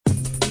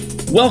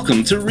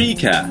Welcome to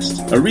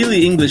Recast, a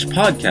Really English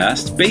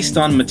podcast based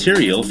on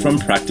material from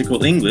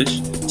Practical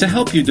English to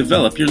help you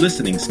develop your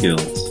listening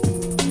skills.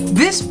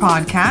 This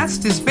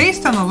podcast is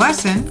based on the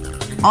lesson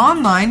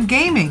Online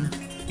Gaming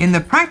in the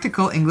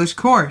Practical English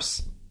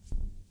course.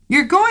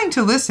 You're going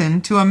to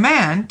listen to a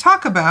man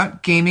talk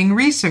about gaming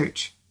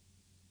research.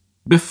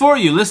 Before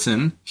you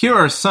listen, here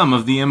are some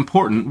of the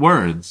important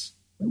words.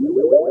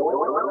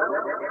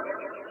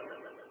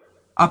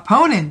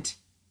 Opponent.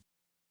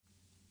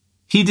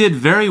 He did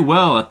very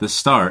well at the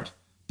start,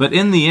 but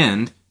in the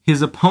end,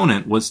 his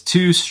opponent was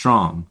too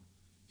strong.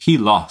 He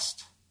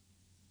lost.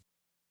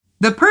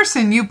 The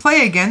person you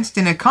play against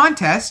in a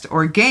contest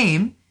or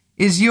game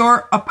is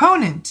your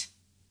opponent.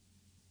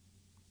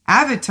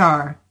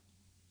 Avatar.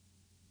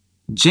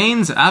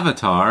 Jane's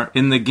avatar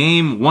in the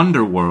game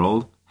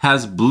Wonderworld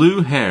has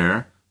blue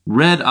hair,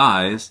 red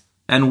eyes,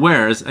 and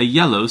wears a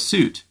yellow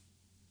suit.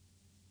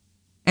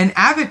 An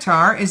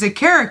avatar is a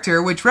character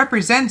which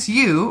represents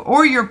you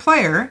or your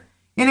player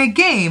in a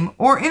game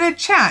or in a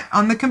chat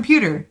on the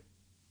computer.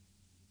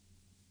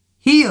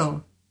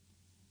 Heal.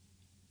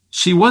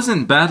 She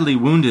wasn't badly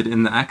wounded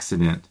in the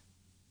accident.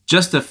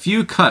 Just a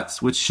few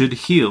cuts which should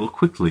heal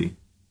quickly.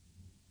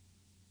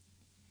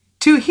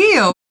 To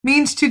heal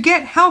means to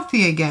get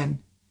healthy again,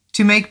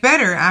 to make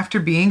better after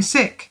being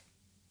sick.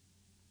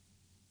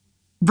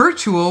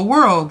 Virtual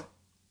world.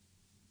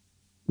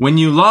 When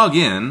you log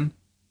in,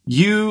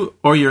 you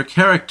or your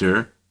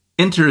character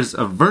enters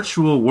a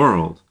virtual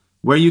world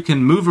where you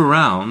can move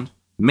around,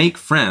 make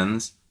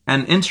friends,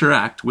 and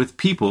interact with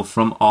people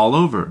from all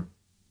over.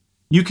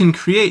 You can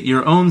create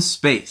your own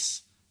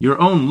space, your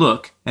own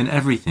look, and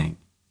everything.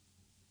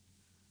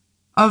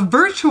 A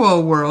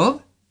virtual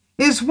world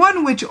is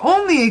one which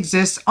only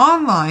exists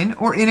online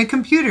or in a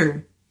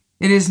computer.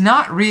 It is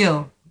not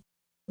real.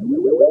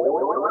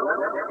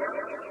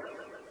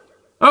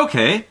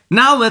 Okay,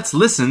 now let's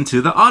listen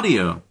to the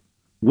audio.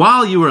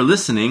 While you are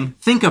listening,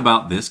 think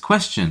about this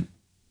question.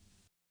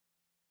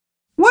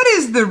 What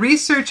is the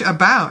research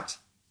about?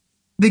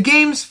 The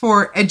games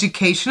for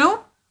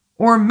educational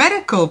or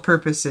medical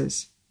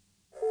purposes?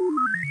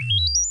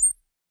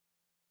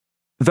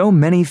 Though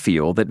many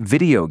feel that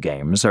video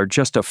games are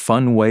just a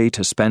fun way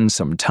to spend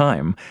some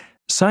time,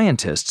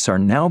 scientists are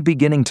now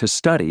beginning to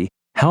study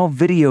how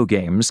video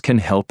games can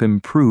help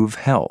improve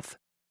health.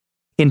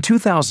 In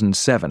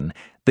 2007,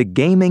 the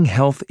Gaming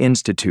Health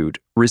Institute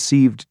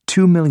received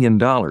 $2 million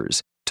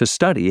to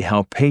study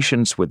how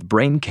patients with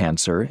brain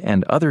cancer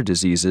and other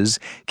diseases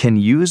can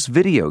use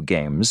video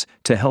games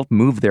to help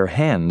move their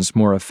hands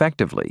more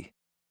effectively.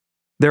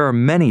 There are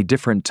many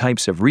different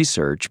types of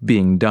research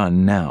being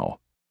done now.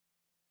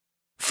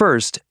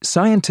 First,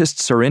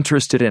 scientists are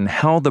interested in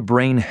how the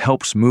brain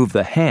helps move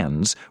the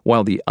hands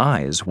while the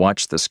eyes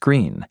watch the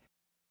screen.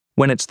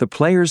 When it's the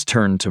player's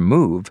turn to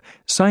move,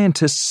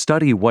 scientists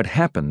study what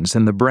happens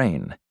in the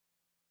brain.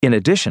 In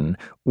addition,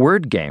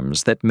 word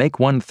games that make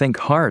one think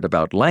hard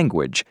about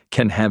language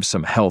can have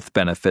some health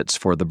benefits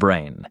for the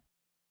brain.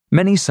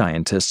 Many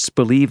scientists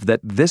believe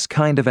that this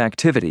kind of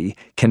activity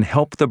can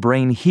help the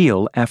brain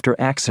heal after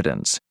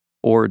accidents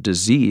or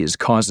disease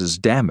causes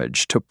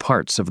damage to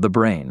parts of the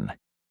brain.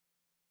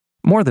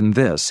 More than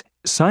this,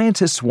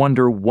 scientists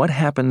wonder what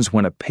happens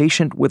when a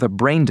patient with a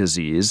brain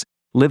disease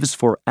lives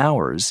for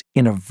hours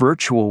in a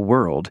virtual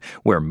world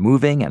where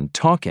moving and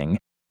talking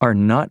are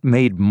not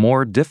made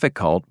more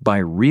difficult by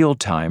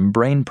real-time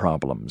brain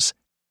problems.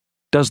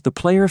 Does the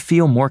player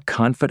feel more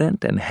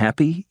confident and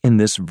happy in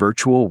this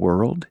virtual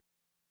world?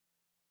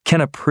 Can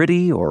a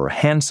pretty or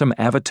handsome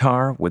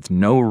avatar with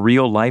no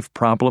real-life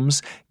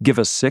problems give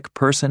a sick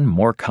person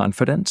more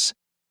confidence?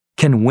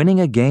 Can winning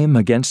a game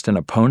against an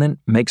opponent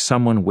make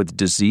someone with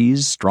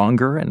disease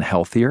stronger and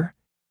healthier?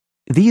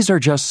 These are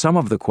just some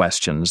of the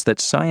questions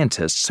that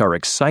scientists are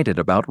excited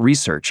about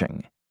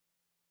researching.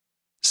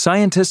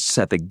 Scientists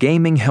at the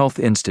Gaming Health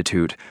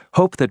Institute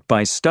hope that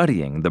by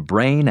studying the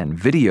brain and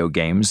video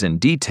games in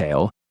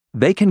detail,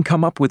 they can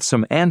come up with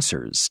some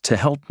answers to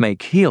help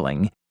make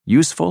healing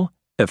useful,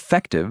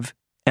 effective,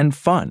 and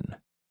fun.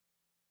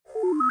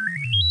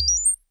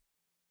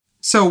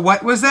 So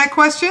what was that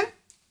question?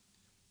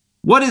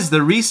 What is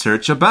the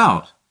research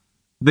about?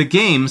 The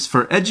games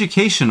for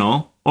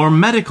educational or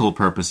medical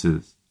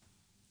purposes?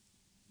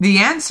 The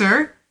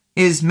answer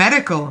is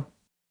medical.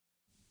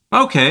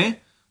 Okay,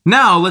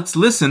 now let's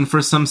listen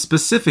for some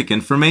specific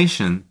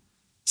information.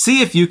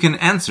 See if you can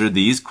answer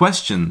these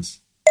questions.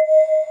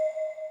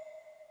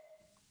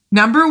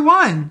 Number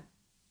 1.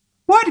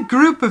 What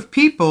group of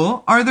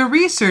people are the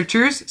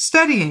researchers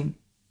studying?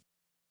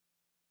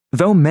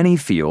 Though many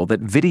feel that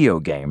video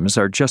games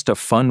are just a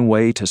fun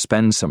way to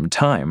spend some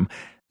time,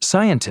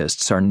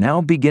 scientists are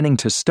now beginning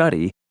to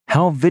study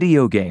how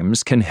video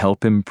games can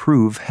help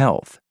improve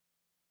health.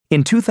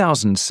 In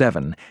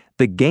 2007,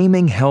 the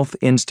Gaming Health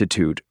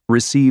Institute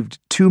received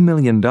 $2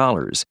 million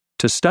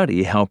to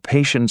study how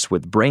patients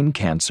with brain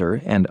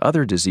cancer and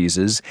other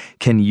diseases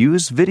can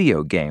use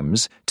video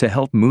games to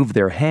help move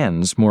their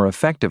hands more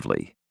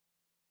effectively.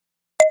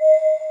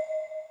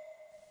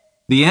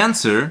 The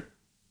answer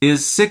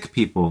is sick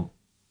people.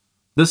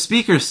 The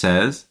speaker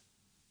says,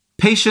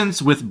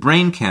 patients with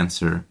brain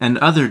cancer and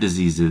other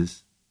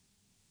diseases.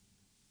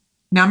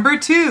 Number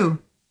 2.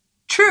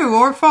 True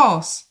or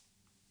false?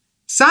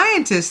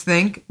 Scientists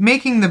think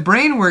making the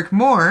brain work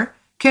more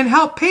can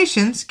help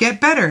patients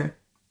get better.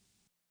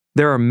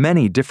 There are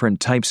many different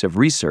types of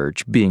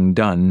research being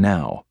done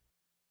now.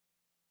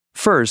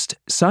 First,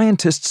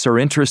 scientists are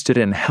interested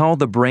in how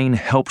the brain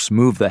helps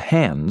move the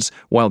hands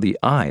while the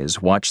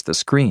eyes watch the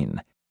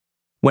screen.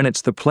 When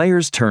it's the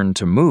player's turn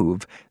to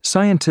move,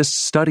 scientists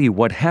study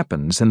what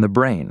happens in the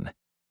brain.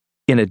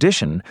 In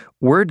addition,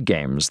 word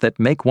games that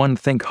make one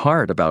think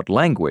hard about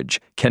language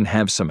can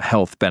have some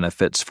health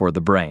benefits for the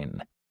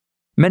brain.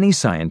 Many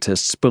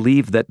scientists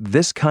believe that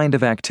this kind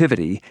of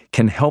activity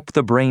can help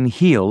the brain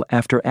heal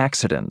after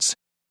accidents.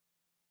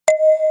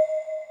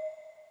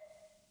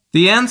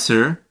 The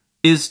answer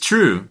is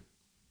true.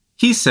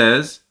 He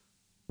says,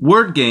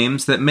 word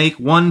games that make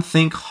one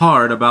think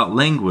hard about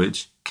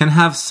language can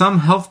have some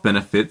health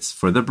benefits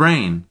for the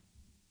brain.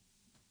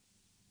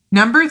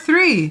 Number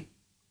 3.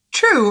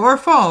 True or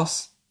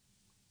false?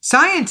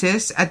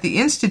 Scientists at the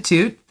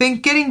Institute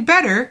think getting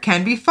better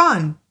can be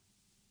fun.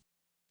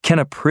 Can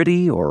a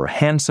pretty or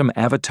handsome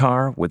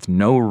avatar with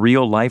no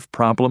real-life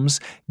problems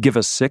give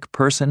a sick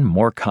person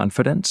more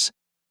confidence?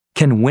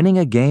 Can winning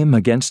a game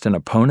against an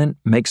opponent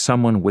make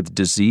someone with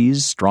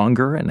disease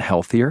stronger and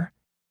healthier?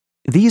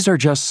 These are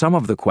just some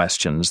of the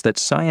questions that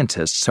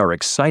scientists are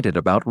excited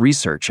about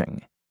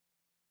researching.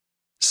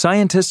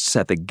 Scientists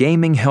at the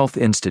Gaming Health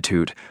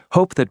Institute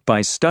hope that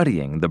by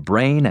studying the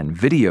brain and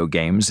video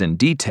games in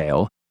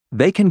detail,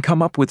 they can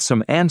come up with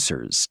some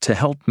answers to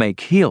help make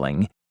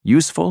healing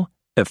useful,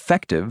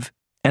 effective,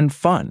 and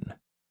fun.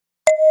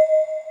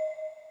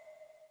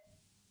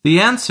 The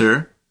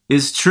answer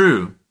is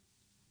true.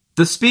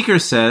 The speaker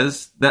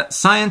says that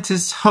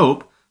scientists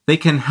hope they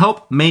can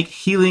help make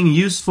healing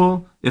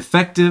useful,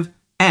 effective,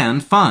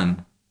 and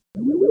fun.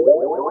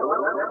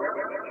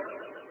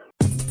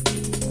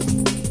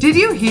 Did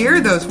you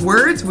hear those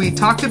words we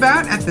talked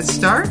about at the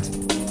start?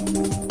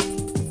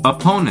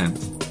 Opponent,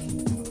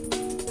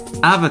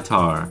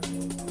 avatar,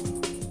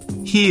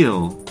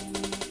 heal,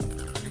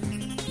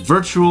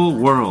 virtual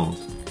world.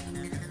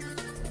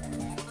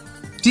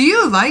 Do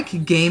you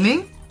like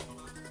gaming?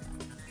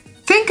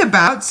 Think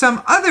about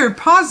some other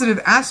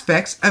positive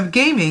aspects of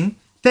gaming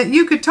that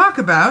you could talk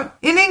about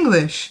in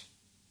English.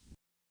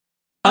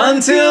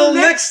 Until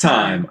next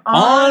time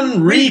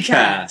on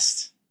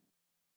Recast.